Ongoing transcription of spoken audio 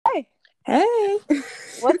Hey.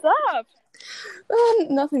 What's up?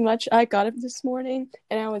 Nothing much. I got up this morning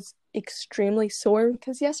and I was extremely sore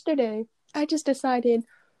because yesterday I just decided,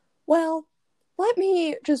 well, let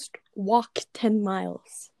me just walk 10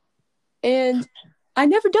 miles. And I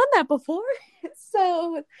never done that before.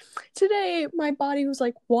 So today my body was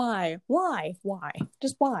like, why? Why? Why?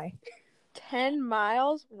 Just why? 10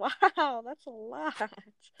 miles? Wow, that's a lot.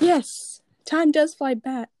 Yes, time does fly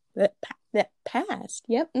back. That passed.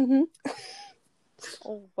 Yep.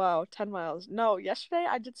 Oh, wow, 10 miles. No, yesterday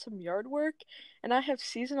I did some yard work and I have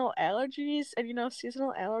seasonal allergies. And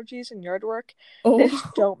seasonal allergies and yard work, they just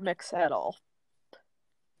Oh. don't mix at all.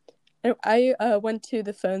 I went to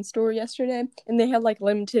the phone store yesterday and they had like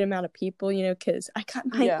limited amount of people, because I got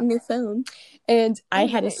my Yeah. new phone and I Oh,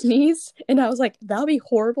 had a nice. sneeze and I was like, that'll be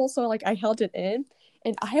horrible. So like I held it in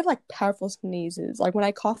and I have like powerful sneezes. Like when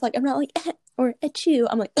I cough, like I'm not like or achoo.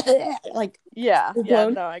 I'm like like Yeah, full yeah,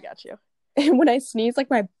 blown. no, I got you. And when I sneezed, like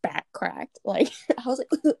my back cracked. Like I was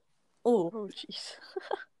like, oh. Oh, jeez.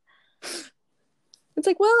 It's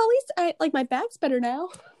like, well, at least I like my back's better now.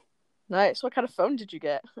 Nice. What kind of phone did you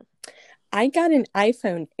get? I got an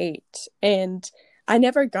iPhone 8 and I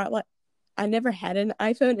never got like I never had an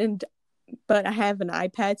iPhone and but I have an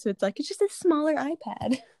iPad, so it's just a smaller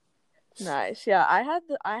iPad. Nice. Yeah, I have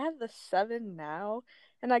the 7 now,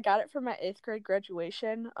 and I got it for my 8th grade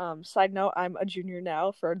graduation. Side note, I'm a junior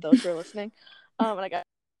now for those who are listening. And I got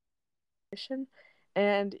graduation,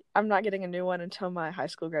 and I'm not getting a new one until my high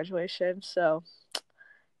school graduation. So,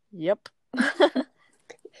 yep.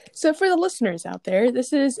 So for the listeners out there,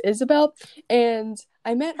 this is Isabel, and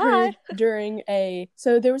I met her Hi. during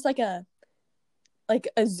so there was like a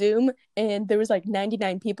Zoom, and there was like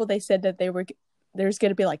 99 people. They said that there's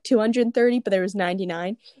going to be like 230, but there was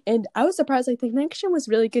 99, and I was surprised. Like the connection was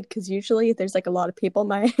really good because usually there's like a lot of people.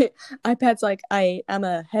 My iPad's like I'm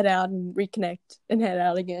a head out and reconnect and head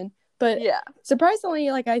out again. But Yeah. surprisingly,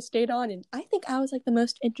 like I stayed on, and I think I was like the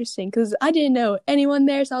most interesting because I didn't know anyone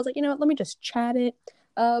there, so I was like, let me just chat it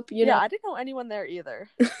up. Yeah, I didn't know anyone there either.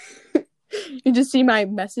 You just see my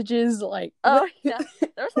messages like what. Oh, yeah.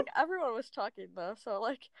 There was like everyone was talking though, so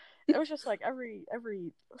like it was just like every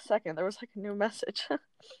second there was like a new message.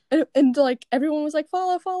 And like everyone was like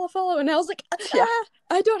follow follow follow and I was like Yeah.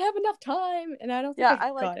 I don't have enough time and I don't think Yeah, I I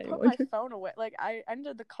got like put anyone. my phone away. Like I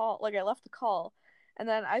ended the call, like I left the call, and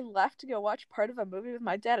then I left to go watch part of a movie with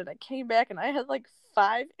my dad, and I came back and I had like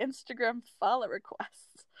 5 Instagram follow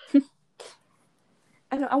requests.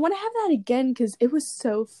 I want to have that again because it was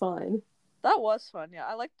so fun. That was fun. Yeah,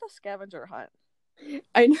 I liked the scavenger hunt.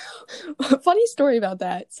 I know. Funny story about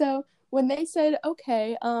that. So when they said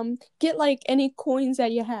okay get like any coins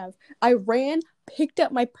that you have, I ran, picked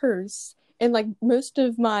up my purse, and like most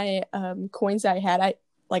of my coins that I had, I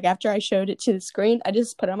like after I showed it to the screen I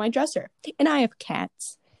just put it on my dresser. And I have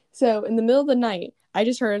cats, so in the middle of the night I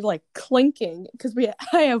just heard like clinking because we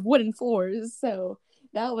I have wooden floors, so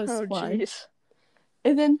that was Oh, fun. jeez.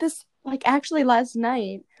 And then this like actually last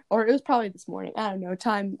night, or it was probably this morning, I don't know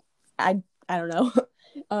time, I don't know.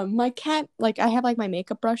 My cat, like I have like my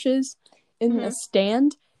makeup brushes in a Hmm.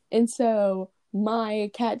 stand, and so my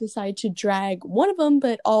cat decided to drag one of them,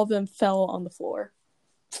 but all of them fell on the floor.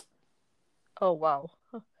 Oh, wow.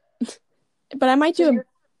 But I might So do a your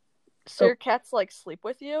so oh your cats like sleep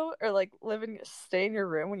with you, or like stay in your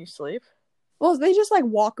room when you sleep? well, they just like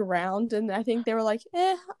walk around, and I think they were like,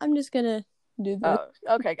 I'm just gonna do this.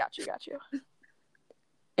 Oh, okay, got you, got you.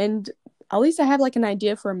 And at least I have like an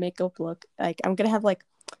idea for a makeup look. Like I'm gonna have like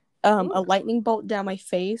Ooh, a lightning bolt down my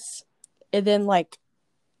face, and then like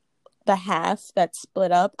the half that's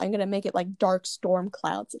split up, I'm gonna make it like dark storm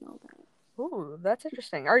clouds and all that. ooh, that's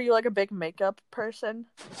interesting. Are you like a big makeup person?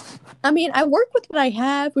 I mean, I work with what I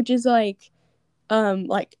have, which is like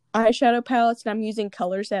eyeshadow palettes, and I'm using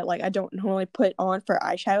colors that like I don't normally put on for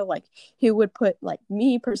eyeshadow. Like who would put like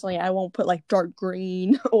me personally, I won't put like dark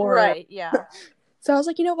green or Right. Yeah. so I was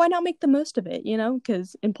like, why not make the most of it,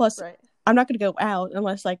 because and plus Right. I'm not gonna go out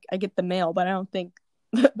unless like I get the mail, but I don't think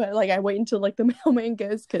but like I wait until like the mailman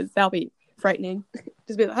goes because that'll be frightening.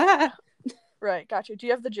 Just be like, ah. Right, got you. Do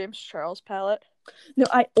you have the James Charles palette? No,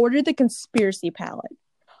 I ordered the conspiracy palette.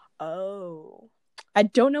 Oh, I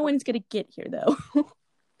don't know when it's gonna get here though.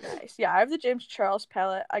 nice. Yeah, I have the James Charles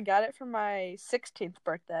palette. I got it for my 16th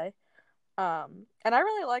birthday. And I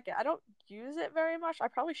really like it. I don't use it very much. I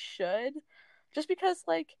probably should. Just because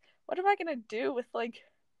like what am I going to do with like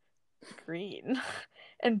green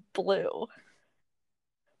and blue?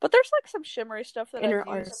 But there's like some shimmery stuff that I've Inner used.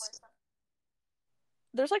 artist.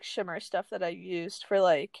 There's like shimmery stuff that I used for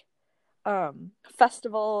like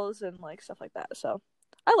festivals and like stuff like that. So,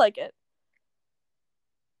 I like it.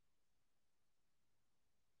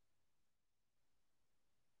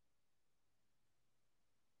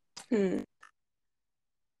 Hmm.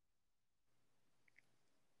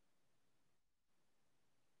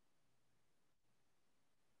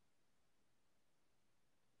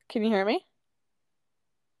 Can you hear me?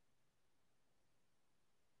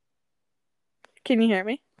 Can you hear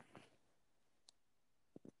me?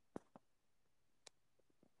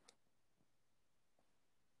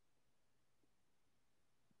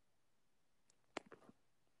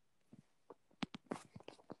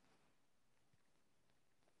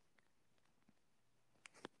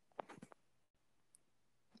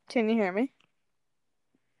 Can you hear me?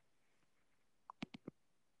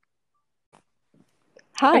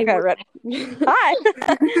 Hi. Okay, ready. Hi.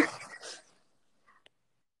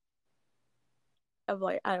 Of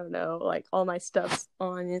like, I don't know, like all my stuff's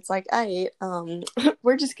on. It's like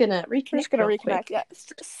we're just gonna reconnect. We're just gonna real reconnect. quick. Yeah,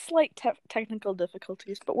 slight technical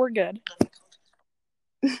difficulties, but we're good.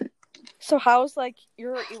 So how's like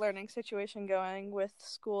your e-learning situation going with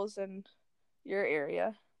schools in your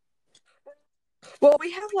area? Well,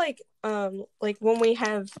 we have like when we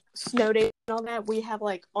have snow days and all that, we have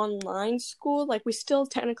like online school. Like we still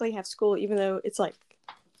technically have school even though it's like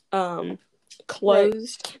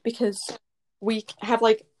closed because we have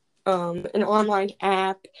like an online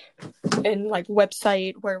app and like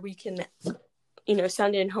website where we can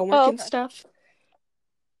send in homework and stuff.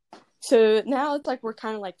 So now it's like we're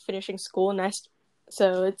kind of like finishing school next,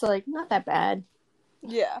 so it's like not that bad.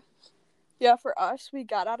 Yeah. Yeah, for us, we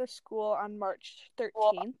got out of school on March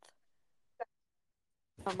 13th.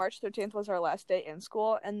 March 13th was our last day in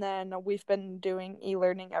school, and then we've been doing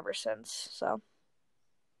e-learning ever since, so.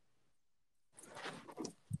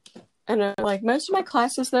 And like most of my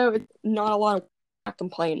classes, though, it's not a lot of not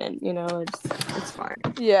complaining. It's fine.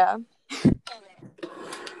 Yeah.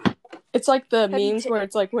 It's like the memes where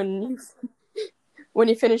it's like when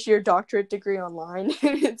you finish your doctorate degree online,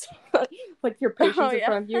 it's like your patients in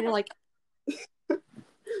front of you, and you're like.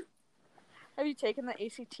 Have you taken the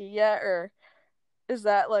ACT yet, or is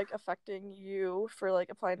that like affecting you for like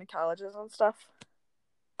applying to colleges and stuff?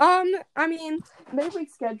 I mean, maybe we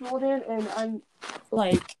scheduled it, and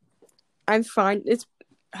I'm fine. It's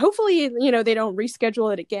hopefully, they don't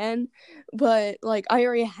reschedule it again, but like I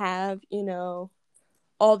already have,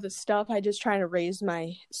 all the stuff. I just trying to raise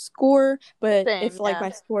my score, but if like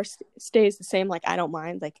my score stays the same, like I don't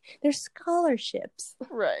mind. Like there's scholarships.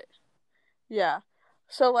 Right. Yeah.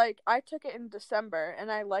 So like I took it in December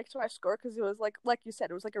and I liked my score because it was like you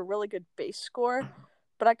said, it was like a really good base score,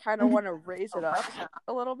 but I kind of want to raise it up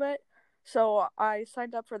a little bit. So I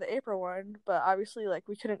signed up for the April one, but obviously like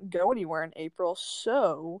we couldn't go anywhere in April,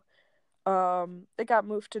 so it got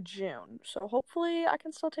moved to June. So hopefully I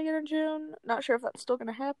can still take it in June. Not sure if that's still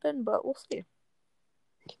gonna happen, but we'll see.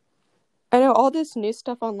 I know all this new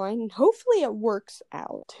stuff online, and hopefully it works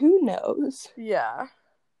out. Who knows? Yeah.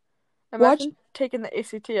 Imagine taking the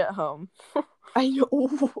ACT at home. I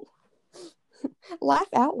know. Laugh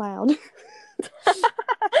out loud.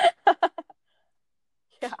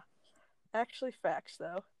 Yeah. Actually facts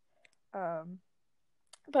though.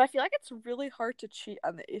 But I feel like it's really hard to cheat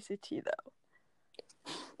on the ACT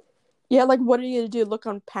though. Yeah, like what are you gonna do? Look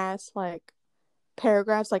on past like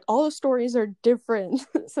paragraphs, like all the stories are different.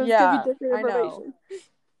 So it's gonna be different information. I know.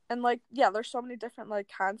 And like, yeah, there's so many different like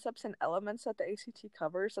concepts and elements that the ACT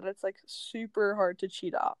covers that it's like super hard to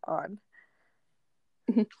cheat on.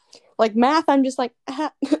 Like math, I'm just like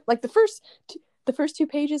like the first two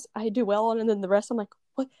pages I do well on, and then the rest I'm like,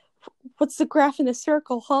 what's the graph in a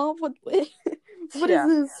circle, huh? What is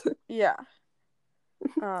this? Yeah.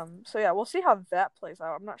 So yeah, we'll see how that plays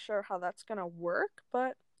out. I'm not sure how that's gonna work,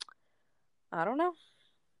 but I don't know.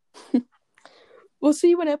 We'll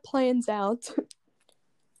see when it plans out.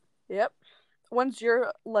 Yep. When's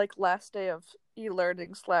your like last day of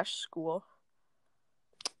e-learning / school?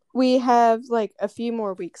 We have like a few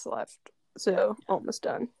more weeks left, so almost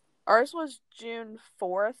done. Ours was June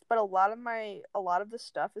 4th, but a lot of the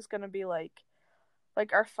stuff is gonna be like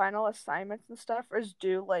our final assignments and stuff is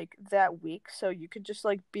due like that week, so you could just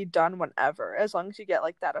like be done whenever, as long as you get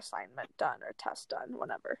like that assignment done or test done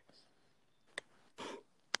whenever.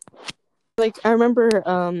 Like I remember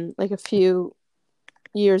like a few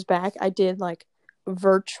years back I did like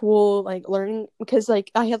virtual like learning because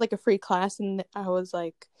like I had like a free class and I was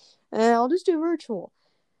like I'll just do virtual.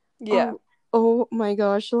 Yeah. Oh my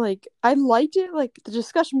gosh, like I liked it, like the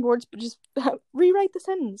discussion boards, but just rewrite the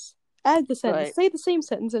sentence, add the sentence, say the same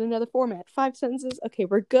sentence in another format, 5 sentences, okay,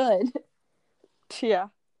 we're good. Yeah.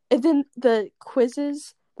 And then the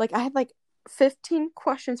quizzes, like I had like 15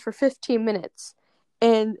 questions for 15 minutes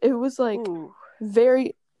and it was like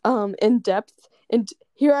very in depth, and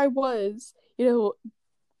here I was,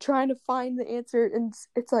 trying to find the answer, and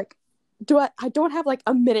it's like I don't have like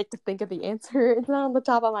a minute to think of the answer. It's not on the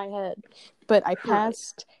top of my head. But I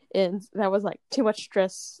passed and that was like too much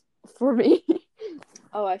stress for me.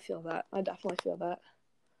 Oh, I feel that. I definitely feel that.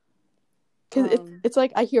 Because it's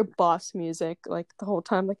like I hear boss music like the whole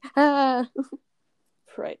time, like ah.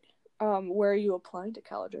 Right. Where are you applying to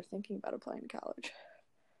college or thinking about applying to college?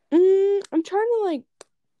 I'm trying to like,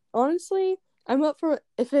 honestly, I'm up for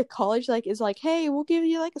if a college like is like, hey, we'll give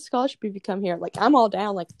you like a scholarship if you come here. Like I'm all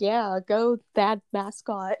down. Like yeah, go that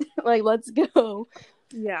mascot. Like let's go.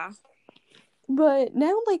 Yeah. But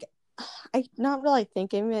now like I'm not really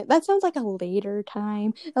thinking it. That sounds like a later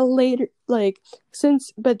time, a later like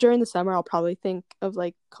but during the summer I'll probably think of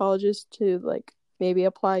like colleges to like maybe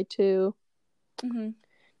apply to. Mm-hmm.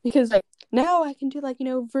 Because like now I can do like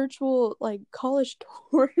virtual like college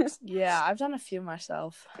tours. Yeah, I've done a few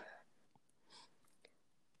myself.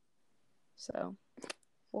 So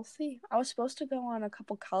we'll see. I was supposed to go on a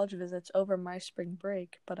couple college visits over my spring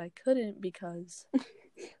break, but I couldn't because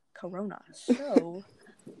Corona. So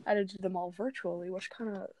I had to do them all virtually, which kind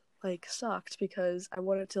of like sucked because I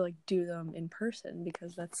wanted to like do them in person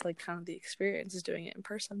because that's like kind of the experience is doing it in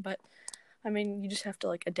person. But I mean, you just have to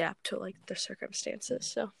like adapt to like the circumstances.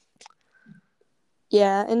 So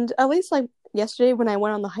Yeah, and at least like yesterday when I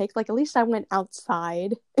went on the hike, like at least I went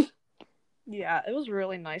outside. yeah, it was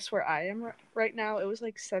really nice where I am right now. It was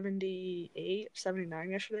like 78, 79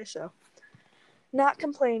 yesterday, so not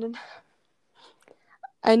complaining.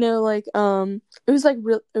 I know like it was like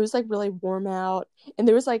really warm out, and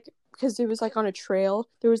there was like because it was like on a trail,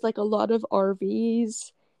 there was like a lot of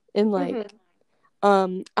RVs and like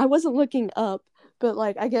I wasn't looking up, but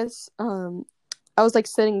like I guess I was like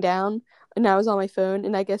sitting down and I was on my phone,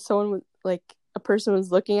 and I guess someone was like a person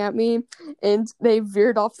was looking at me and they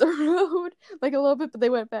veered off the road like a little bit, but they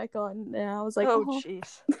went back on, and I was like, oh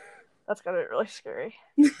jeez, that's gotta be really scary.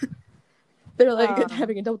 They're like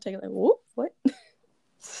having a double take, like, whoa, what?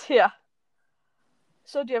 Yeah.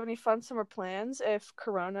 So do you have any fun summer plans if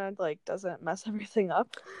Corona like doesn't mess everything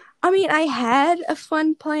up? I mean, I had a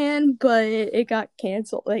fun plan, but it got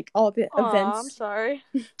canceled, like all the events. I'm sorry.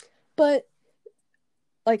 But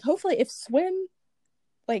like hopefully if swim,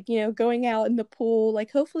 like going out in the pool,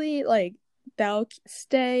 like hopefully like that'll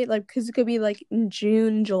stay, like because it could be like in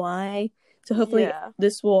June, July. So hopefully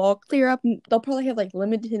this will all clear up, and they'll probably have like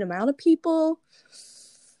limited amount of people.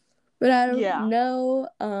 But I don't know.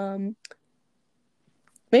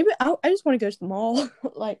 Maybe I just want to go to the mall,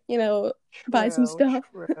 like buy some stuff.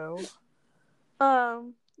 True.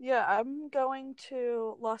 Yeah, I'm going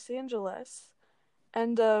to Los Angeles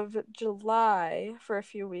end of July for a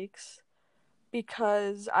few weeks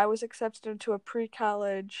because I was accepted into a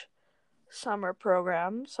pre-college summer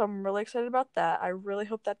program, so I'm really excited about that. I really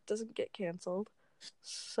hope that doesn't get canceled.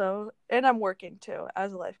 So, and I'm working too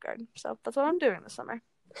as a lifeguard, so that's what I'm doing this summer.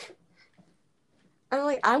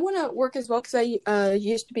 I want to work as well because I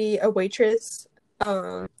used to be a waitress,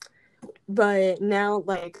 but now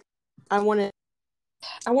like I want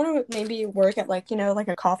to maybe work at like like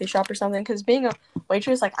a coffee shop or something, because being a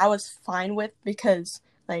waitress like I was fine with, because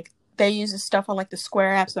like they use this stuff on like the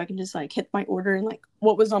Square app, so I can just like hit my order and like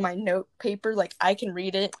what was on my note paper, like I can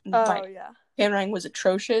read it. My handwriting was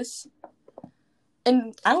atrocious,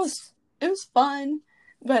 and it was fun,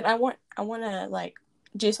 but I want to like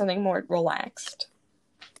do something more relaxed.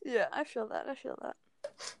 Yeah, I feel that.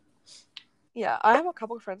 Yeah, I have a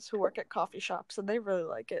couple of friends who work at coffee shops and they really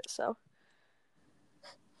like it, so.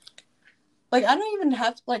 Like, I don't even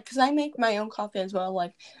have to, like, because I make my own coffee as well.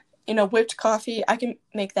 Like, whipped coffee, I can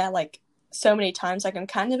make that, like, so many times. Like, I'm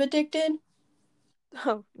kind of addicted.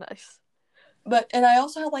 Oh, nice. And I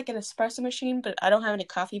also have, like, an espresso machine, but I don't have any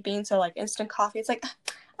coffee beans, so, like, instant coffee. It's like,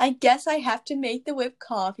 I guess I have to make the whipped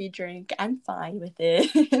coffee drink. I'm fine with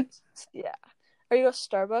it. Yeah. Are you a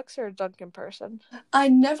Starbucks or a Dunkin' person? I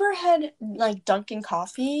never had, like, Dunkin'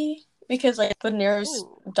 coffee, because, like, the nearest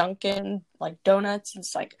Dunkin', like, donuts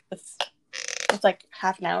is, like, it's like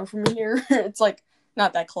half an hour from here. It's like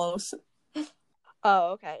not that close.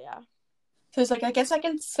 Oh, okay, yeah. So it's like I guess I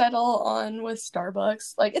can settle on with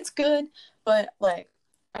Starbucks. Like it's good, but like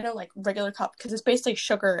I don't like regular coffee because it's basically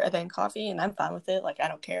sugar and then coffee, and I'm fine with it. Like I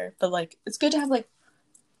don't care. But like it's good to have like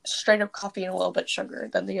straight up coffee and a little bit sugar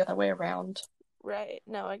than the other way around. Right.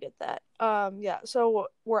 No, I get that. Yeah. So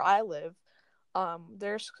where I live,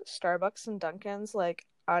 there's Starbucks and Dunkin's like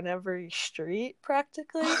on every street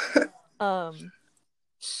practically.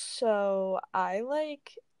 So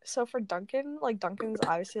for Dunkin', like Dunkin's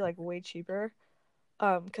obviously like way cheaper.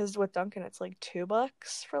 Because with Dunkin' it's like $2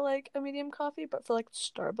 for like a medium coffee, but for like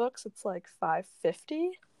Starbucks it's like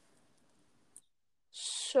 $5.50.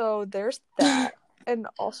 So there's that. And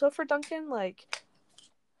also for Dunkin', like,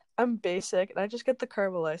 I'm basic and I just get the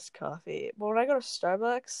caramel iced coffee. But when I go to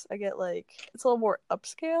Starbucks, I get like it's a little more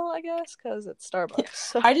upscale, I guess, because it's Starbucks.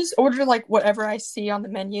 So. I just order like whatever I see on the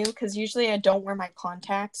menu because usually I don't wear my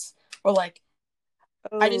contacts or like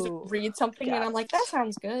I just read something and I'm like, that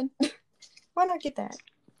sounds good. Why not get that?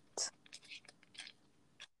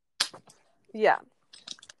 Yeah.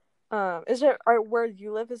 Where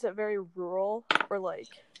you live? Is it very rural or like?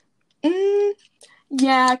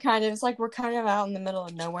 Yeah, kind of. It's like we're kind of out in the middle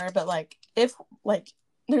of nowhere, but like if like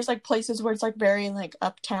there's like places where it's like very like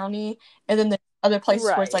uptowny, and then there's other places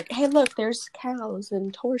where it's like, hey, look, there's cows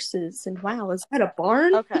and horses, and wow, is that a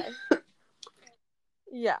barn? Okay.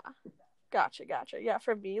 Yeah. Gotcha. Yeah,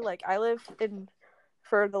 for me, like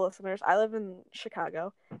for the listeners, I live in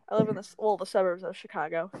Chicago. I live in the suburbs of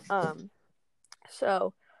Chicago.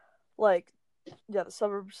 So like, yeah, the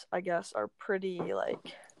suburbs, I guess, are pretty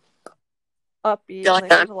like upbeat and like,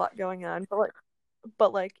 there's a lot going on.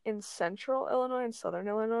 But like in central Illinois and southern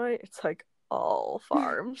Illinois, it's like all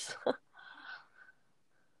farms.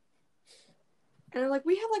 And like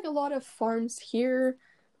we have like a lot of farms here,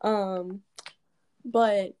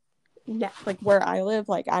 but like where I live,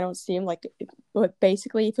 like I don't see them. Like, but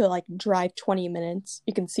basically, if you like drive 20 minutes,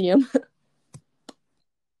 you can see them.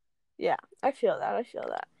 Yeah, I feel that.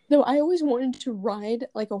 No, I always wanted to ride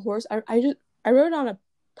like a horse. I rode on a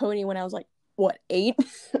pony when I was like, what, 8?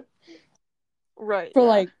 Right. For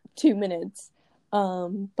like 2 minutes.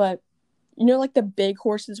 But you know, like the big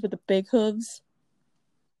horses with the big hooves?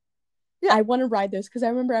 Yeah. I want to ride those because I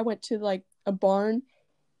remember I went to like a barn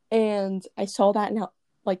and I saw that and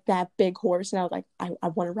like that big horse and I was like, I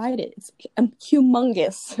want to ride it. It's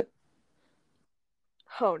humongous.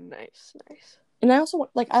 Oh, nice. And I also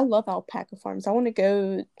like I love alpaca farms. I want to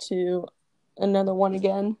go to another one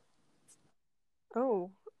again. Oh,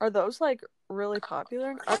 are those like really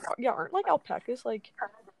popular? Aren't like alpacas like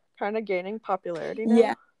kind of gaining popularity now?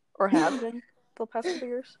 Yeah, or have been the past couple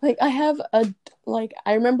years? Like I have I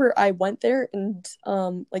remember I went there and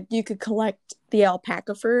like you could collect the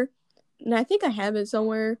alpaca fur, and I think I have it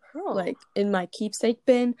somewhere like in my keepsake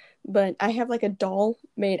bin. But I have like a doll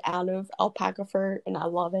made out of alpaca fur, and I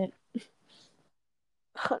love it.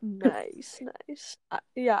 Nice. There's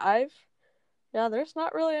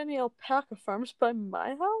not really any alpaca farms by my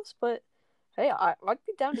house, but hey, I'd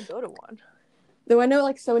be down to go to one. Though I know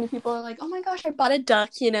like so many people are like, oh my gosh, I bought a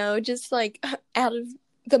duck, just like out of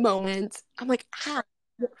the moment. I'm like, ah.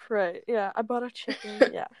 Right, yeah, I bought a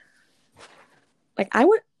chicken, yeah. Like, I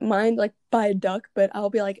wouldn't mind like buy a duck, but I'll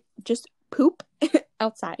be like, just poop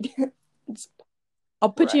outside.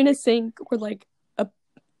 I'll put you in a sink or like a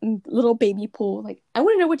little baby pool. Like, I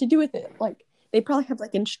want to know what to do with it. Like, they probably have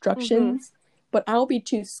like instructions, but I'll be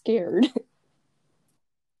too scared.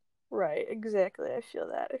 Right, exactly. I feel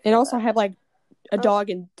that. And also, I have like a dog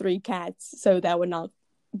and 3 cats, so that would not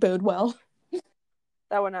bode well.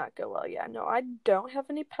 That would not go well, yeah. No, I don't have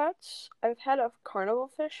any pets. I've had a carnival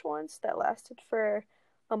fish once that lasted for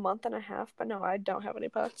a month and a half, but no, I don't have any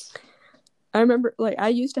pets. I remember, like, I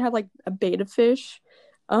used to have, like, a betta fish.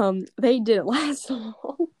 They didn't last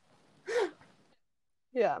long.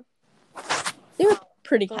 Yeah. They were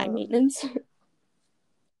pretty high maintenance.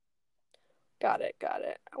 Got it.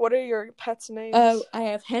 What are your pets' names? I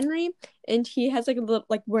have Henry, and he has, like, a little,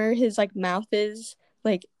 like, where his, like, mouth is,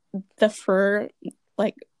 like, the fur,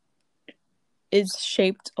 like, is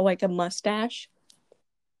shaped like a mustache.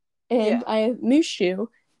 And I have Mushu,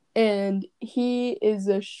 and he is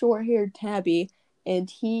a short-haired tabby, and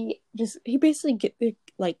he basically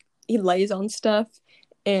he lays on stuff,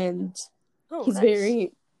 and he's nice.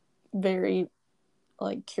 Very, very,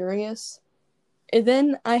 like, curious. And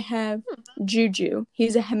then I have Juju.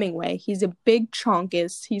 He's a Hemingway. He's a big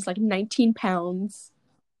chonkus. He's like 19 pounds.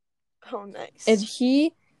 Oh, nice. And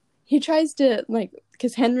he tries to, like,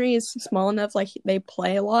 because Henry is small enough, like, they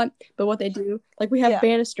play a lot, but what they do, like, we have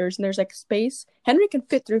banisters, and there's, like, space. Henry can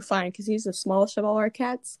fit through fine, because he's the smallest of all our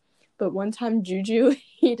cats, but one time, Juju,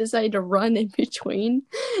 he decided to run in between,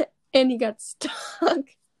 and he got stuck.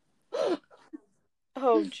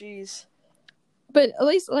 Oh, jeez. But at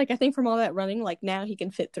least, like, I think from all that running, like, now he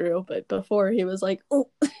can fit through, but before, he was like, oh,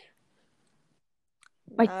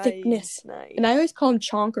 my thickness. Nice. And I always call him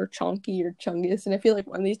Chonk or Chonky or Chungus, and I feel like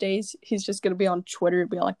one of these days he's just gonna be on Twitter and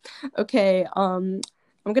be like, okay, I'm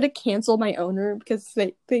gonna cancel my owner because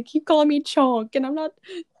they keep calling me Chonk, and I'm not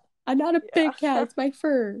a big cat, it's my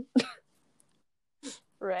fur.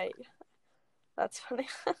 Right. That's funny.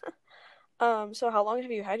 So how long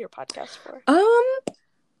have you had your podcast for?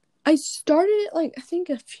 I started it, like, I think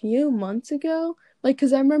a few months ago, like,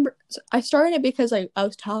 because I remember I started it because, like, I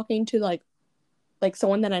was talking to, like, like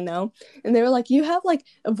someone that I know, and they were like, "You have like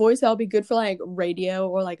a voice that'll be good for like radio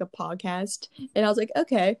or like a podcast," and I was like,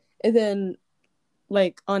 "Okay." And then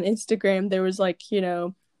like on Instagram, there was like,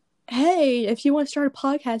 hey, if you want to start a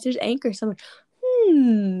podcast, there's Anchor. So I'm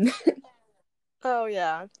like, Oh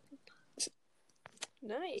yeah.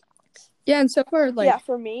 Nice. yeah, and so far Yeah, like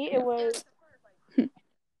for me it was.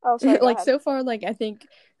 Oh, sorry. Go like ahead. so far like I think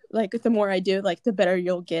like the more I do, like the better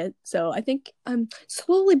you'll get. So I think I'm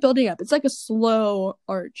slowly building up. It's like a slow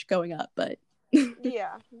arch going up, but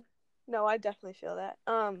Yeah. No, I definitely feel that.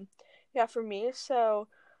 Yeah, for me, so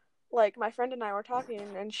like my friend and I were talking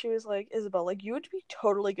and she was like, Isabel, like you would be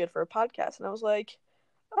totally good for a podcast. And I was like,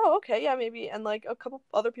 oh, okay, yeah, maybe. And like a couple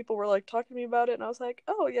other people were like talking to me about it and I was like,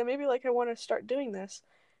 oh, yeah, maybe like I want to start doing this.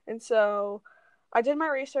 And so I did my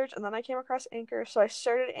research and then I came across Anchor. So I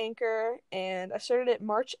started Anchor and I started it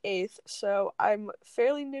March 8th. So I'm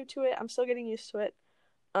fairly new to it. I'm still getting used to it.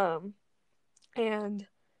 Um, and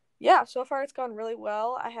yeah, so far it's gone really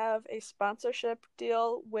well. I have a sponsorship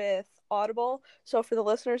deal with Audible. So for the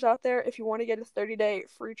listeners out there, if you want to get a 30-day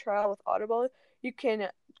free trial with Audible, you can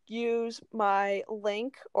use my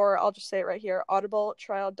link, or I'll just say it right here,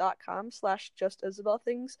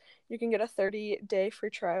 audibletrial.com/justisabelthings. You can get a 30-day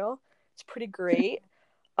free trial. It's pretty great.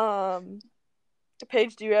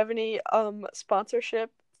 Paige, do you have any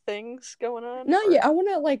sponsorship things going on? no, Or yeah, I want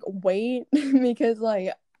to like wait because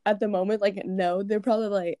like at the moment, like no, they're probably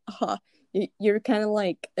like, you're kind of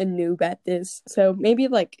like a noob at this. So maybe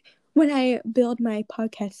like when I build my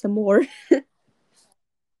podcast some more,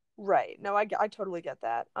 right. No, I totally get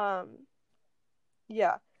that.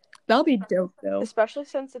 Yeah. that'll be dope though. Especially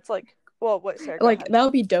since it's like, well, what, Sarah, go Like ahead.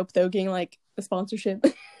 that'll be dope though, getting like a sponsorship.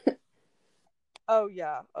 Oh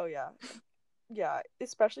yeah, oh yeah, yeah.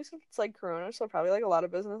 Especially since it's like Corona, so probably like a lot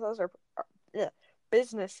of yeah,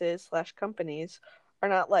 businesses/companies are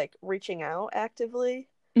not like reaching out actively.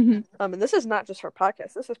 Mm-hmm. And this is not just for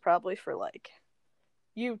podcasts. This is probably for like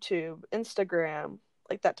YouTube, Instagram,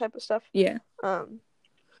 like that type of stuff. Yeah.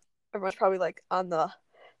 Everyone's probably like on the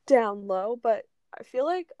down low, but I feel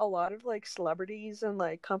like a lot of like celebrities and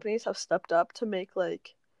like companies have stepped up to make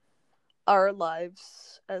like our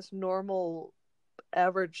lives as normal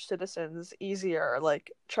average citizens easier,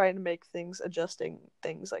 like trying to make things, adjusting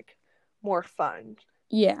things like more fun,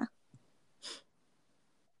 Yeah.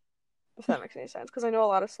 if that makes any sense. Because I know a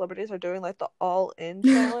lot of celebrities are doing like the all in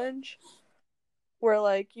challenge where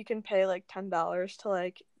like you can pay like $10 to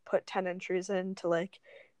like put 10 entries in to like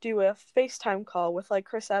do a FaceTime call with like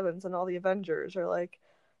Chris Evans and all the Avengers, or like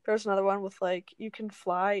there's another one with like you can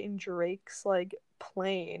fly in Drake's like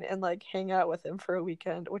plane and like hang out with him for a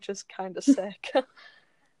weekend, which is kind of sick.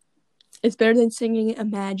 It's better than singing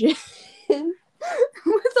Imagine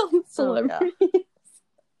with all the celebrities.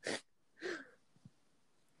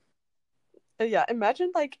 Oh, yeah,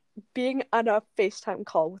 imagine like being on a FaceTime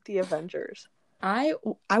call with the Avengers. I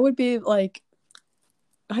would be like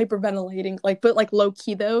hyperventilating, like, but like low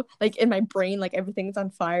key though, like in my brain, like everything's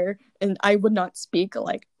on fire, and I would not speak.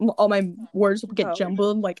 Like all my words would get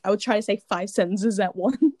jumbled. Like I would try to say 5 sentences at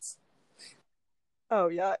once. Oh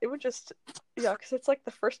yeah, it would just because it's like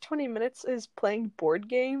the first 20 minutes is playing board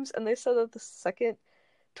games, and they said that the second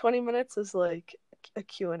 20 minutes is like a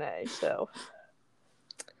Q&A. So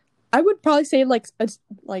I would probably say like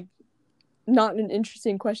not an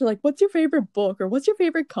interesting question, like what's your favorite book or what's your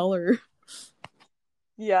favorite color.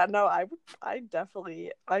 yeah, no, I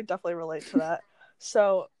definitely relate to that.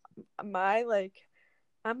 So my like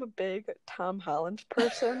I'm a big Tom Holland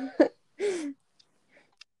person.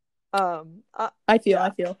 I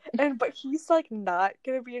feel but he's like not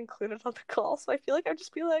gonna be included on the call, so I feel like I'd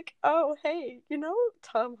just be like, oh hey,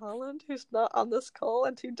 Tom Holland, who's not on this call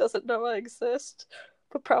and who doesn't know I exist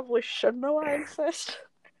but probably should know I exist.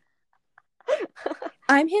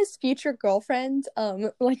 I'm his future girlfriend.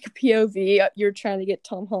 Like POV, you're trying to get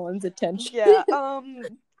Tom Holland's attention. Yeah.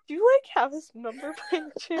 Do you like have his number by any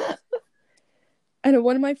chance? I know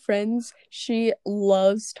one of my friends, she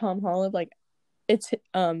loves Tom Holland. Like it's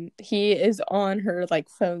he is on her like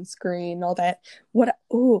phone screen, all that.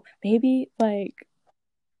 Maybe like,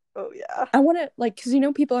 oh yeah, I want to like, because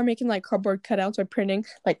people are making like cardboard cutouts or printing.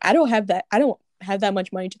 Like I don't have that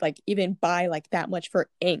much money to like even buy like that much for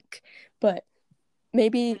ink, but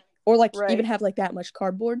maybe, or like even have like that much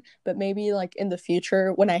cardboard, but maybe like in the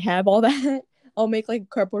future when I have all that, I'll make like a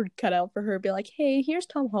cardboard cutout for her, be like, hey, here's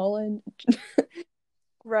Tom Holland.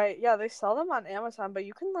 Right, yeah, they sell them on Amazon, but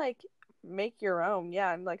you can like make your own,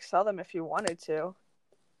 yeah, and like sell them if you wanted to.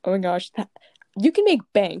 Oh my gosh, you can make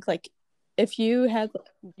bank, like if you had,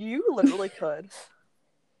 you literally could.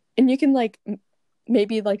 And you can like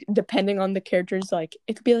maybe like depending on the characters, like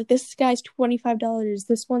it could be like this guy's $25,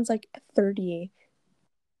 this one's like 30.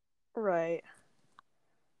 Right.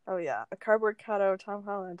 Oh yeah, a cardboard cutout of Tom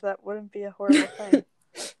Holland. That wouldn't be a horrible thing.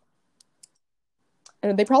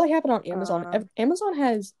 And they probably have it on Amazon. Amazon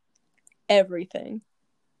has everything.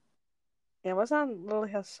 Amazon literally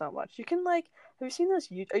has so much. You can like, have you seen those?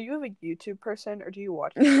 Are you a YouTube person or do you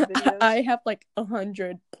watch YouTube videos? I have like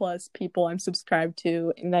 100+ people I'm subscribed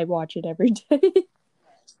to, and I watch it every day.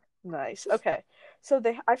 Nice. Okay, so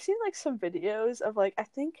I've seen like some videos of like I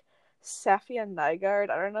think Safia Nygaard.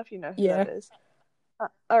 I don't know if you know who that is.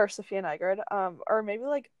 Or Safia Nygaard. Or maybe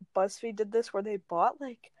like BuzzFeed did this where they bought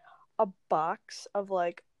like a box of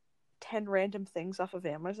like 10 random things off of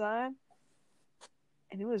Amazon.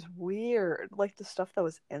 And it was weird, like the stuff that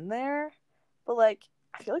was in there. But like,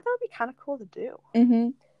 I feel like that would be kind of cool to do. Mm-hmm.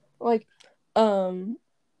 Like,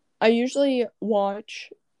 I usually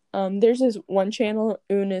watch. There's this one channel,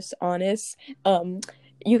 Unis Honest.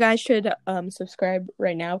 You guys should subscribe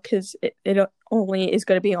right now because it only is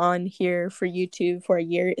going to be on here for YouTube for a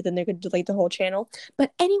year, and then they're going to delete the whole channel.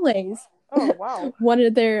 But anyways, oh wow, one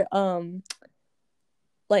of their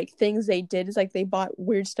like things they did is like they bought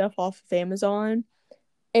weird stuff off of Amazon.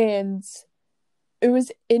 And it was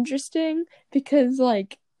interesting because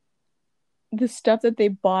like the stuff that they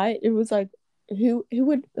bought, it was like who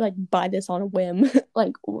would like buy this on a whim?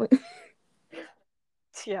 Like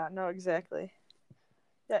yeah, no, exactly.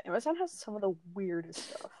 Yeah, Amazon has some of the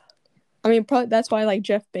weirdest stuff. I mean, probably that's why like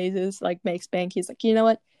Jeff Bezos like makes bank. He's like, you know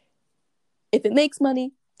what? If it makes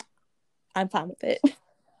money, I'm fine with it.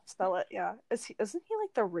 Sell it, yeah. Isn't he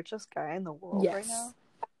like the richest guy in the world right now?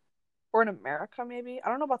 Or in America, maybe? I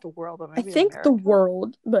don't know about the world, but maybe I think America. the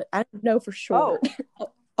world, but I don't know for sure. Oh.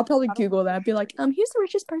 I'll probably Google that. Be like, who's the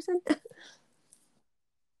richest person?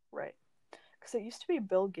 Right. Because it used to be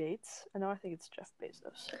Bill Gates, and now I think it's Jeff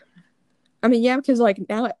Bezos. I mean, yeah, because like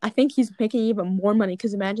now I think he's making even more money.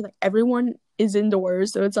 Because imagine like everyone is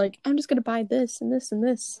indoors, so it's like I'm just gonna buy this and this and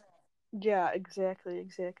this. Yeah, exactly.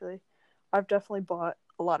 I've definitely bought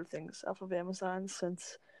a lot of things off of Amazon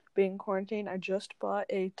since being quarantined. I just bought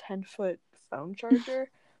a 10-foot phone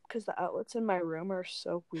charger because the outlets in my room are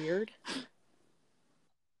so weird.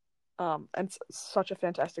 And it's such a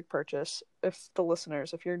fantastic purchase. If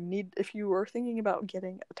you were thinking about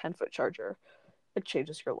getting a 10-foot charger, it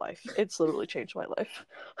changes your life. It's literally changed my life.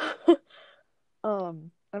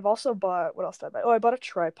 I've also bought, what else did I buy? Oh, I bought a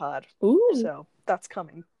tripod. Ooh. So that's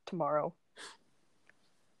coming tomorrow.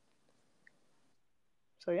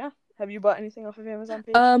 So yeah. Have you bought anything off of Amazon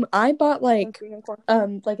page? I bought like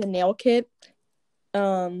a nail kit.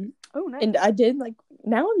 Oh, nice. And I did like,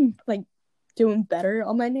 now I'm like doing better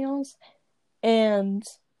on my nails. And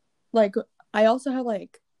like I also have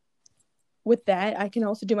like, with that I can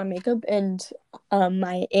also do my makeup. And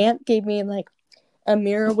my aunt gave me like a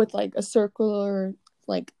mirror with like a circular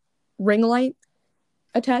like ring light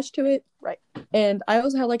attached to it. Right. And I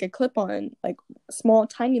also have like a clip-on like small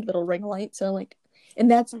tiny little ring light, so like, and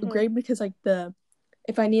that's great because like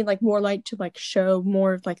if I need like more light to like show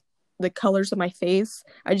more of like the colors of my face,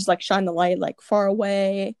 I just like shine the light like far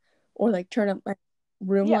away or like turn up my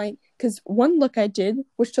room light. Because one look I did,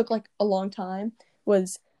 which took like a long time,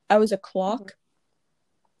 was I was a clock.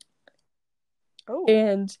 Oh.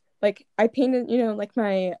 And like I painted, like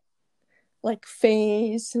my like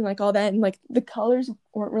face and like all that, and like the colors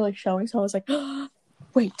weren't really showing, so I was like, oh,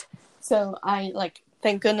 wait. So I like,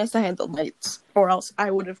 thank goodness I had the lights, or else I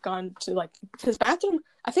would have gone to like, because I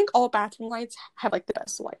think all bathroom lights have like the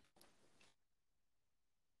best light.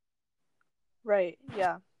 Right,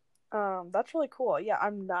 yeah. That's really cool. Yeah,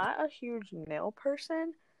 I'm not a huge nail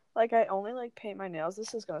person. Like, I only like paint my nails.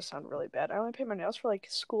 This is gonna sound really bad. I only paint my nails for like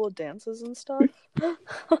school dances and stuff.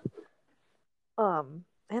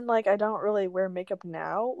 And like I don't really wear makeup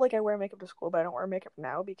now. Like I wear makeup to school, but I don't wear makeup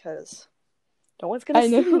now because no one's gonna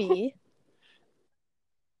see me.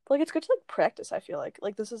 But, like, it's good to like practice. I feel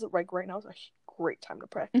like this is like right now is a great time to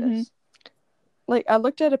practice. Like I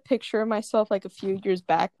looked at a picture of myself like a few years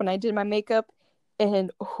back when I did my makeup, and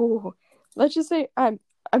let's just say I'm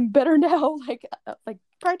better now. Like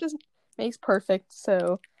practice makes perfect.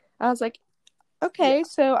 So I was like, okay,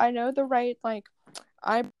 so I know the right like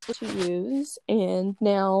eyebrow to use, and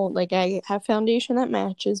now like I have foundation that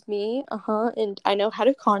matches me, and I know how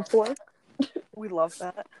to contour. We love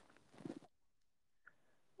that.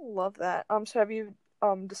 So have you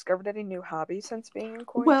discovered any new hobbies since being in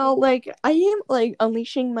quarantine? Well, like I am like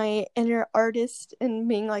unleashing my inner artist and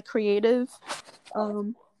being like creative.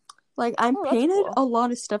 Like I'm painted a lot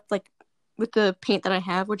of stuff like with the paint that I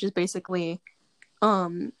have, which is basically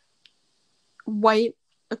white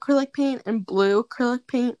acrylic paint and blue acrylic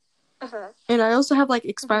paint. And I also have like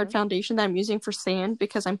expired foundation that I'm using for sand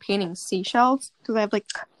because I'm painting seashells because I have like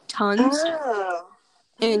tons.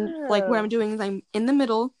 And like what I'm doing is I'm in the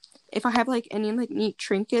middle. If I have like any like neat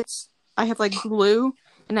trinkets, I have like glue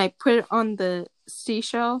and I put it on the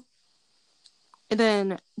seashell and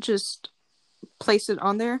then just place it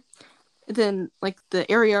on there. And then like the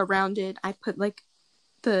area around it, I put like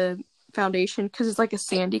the foundation because it's like a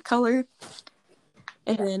sandy color.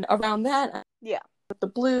 And then around that, with the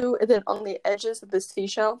blue, and then on the edges of the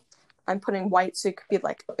seashell, I'm putting white so it could be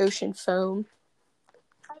like ocean foam.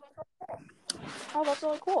 Oh, that's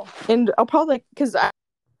really cool. And I'll probably because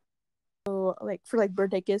like for like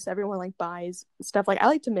birthday gifts, everyone like buys stuff. Like I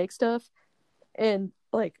like to make stuff, and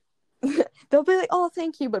like they'll be like, "Oh,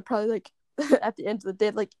 thank you," but probably like at the end of the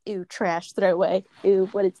day, like, "Ew, trash, throw away. Ew,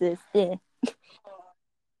 what is this?" Eh.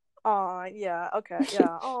 Aw, yeah, okay,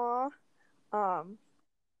 yeah, aw.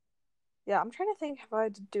 Yeah, I'm trying to think if I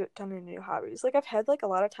done any new hobbies. Like I've had like a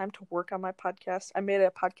lot of time to work on my podcast. I made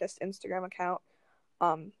a podcast Instagram account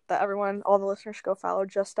that all the listeners should go follow,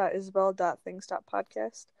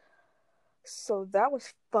 just.isabel.things.podcast. So that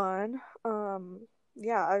was fun.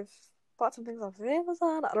 Yeah, I've bought some things off of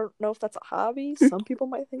Amazon. I don't know if that's a hobby. Some people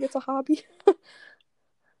might think it's a hobby.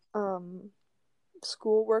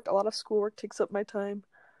 Schoolwork, a lot of schoolwork takes up my time.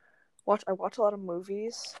 I watch a lot of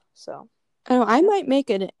movies, so I don't know, I might make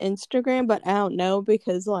an Instagram, but I don't know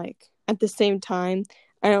because like at the same time,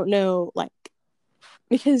 I don't know like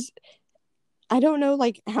because I don't know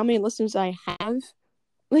like how many listeners I have.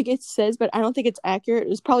 Like it says, but I don't think it's accurate.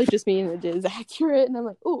 It's probably just me, and it is accurate. And I'm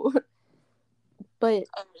like, ooh, but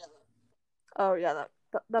that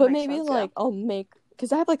but makes maybe sense, like I'll make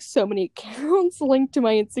because I have like so many accounts linked to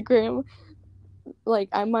my Instagram. Like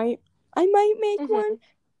I might make one.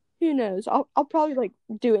 Who knows? I'll probably like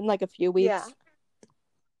do it in like a few weeks.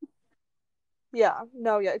 Yeah.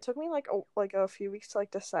 No, yeah. It took me like a few weeks to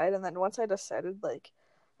like decide, and then once I decided, like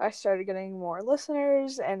I started getting more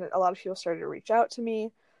listeners, and a lot of people started to reach out to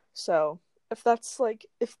me. So if that's what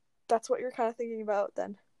you're kind of thinking about,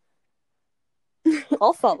 then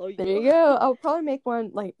I'll follow you. There you go. I'll probably make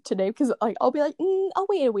one like today because like I'll be like, I'll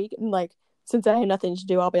wait a week, and like since I have nothing to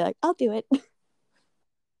do, I'll be like, I'll do it.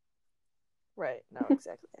 Right. No,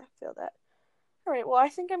 exactly. I feel that. All right. Well, I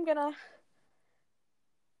think I'm gonna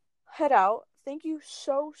head out. Thank you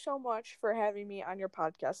so much for having me on your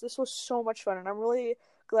podcast. This was so much fun, and I'm really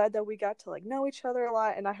glad that we got to like know each other a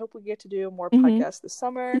lot, and I hope we get to do more podcasts this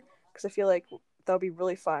summer because I feel like that'll be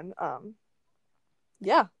really fun.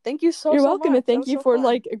 Yeah, thank you You're so welcome, much. and thank you for fun.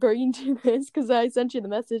 Like agreeing to this because I sent you the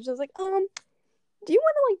message. I was like, do you want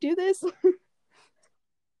to like do this?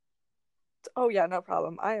 Oh yeah, no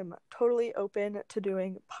problem. I am totally open to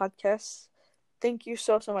doing podcasts. Thank you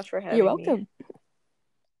so much for having me. You're welcome.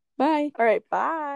 Bye. All right, bye.